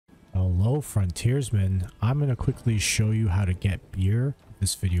Hello frontiersmen, I'm going to quickly show you how to get beer. If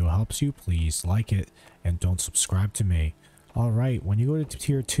this video helps you, please like it and don't subscribe to me. Alright, when you go to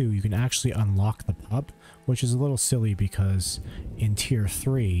tier 2, you can actually unlock the pub, which is a little silly because in tier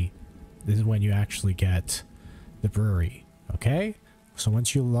 3, this is when you actually get the brewery, okay? So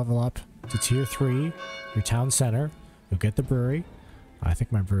once you level up to tier 3, your town center, you'll get the brewery. I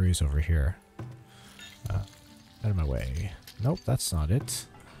think my brewery is over here. Out of my way. Nope, that's not it.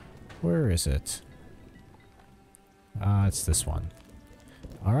 Where is it? It's this one.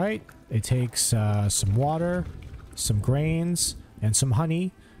 Alright, it takes some water, some grains, and some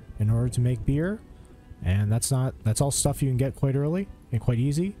honey in order to make beer. And that's all stuff you can get quite early and quite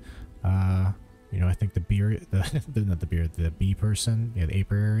easy. You know, I think the beer, not the beer, the bee person, yeah, the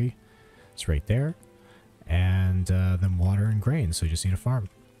apiary, it's right there. And then water and grains, so you just need a farm.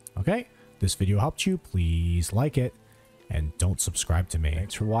 Okay, this video helped you, please like it. And don't subscribe to me.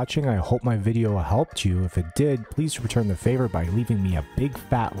 Thanks for watching. I hope my video helped you. If it did, please return the favor by leaving me a big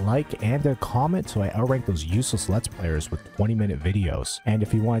fat like and a comment so I outrank those useless Let's Players with 20-minute videos. And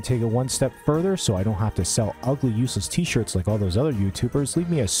if you want to take it one step further so I don't have to sell ugly useless t-shirts like all those other YouTubers, leave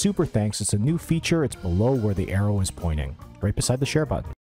me a super thanks. It's a new feature. It's below where the arrow is pointing, right beside the share button.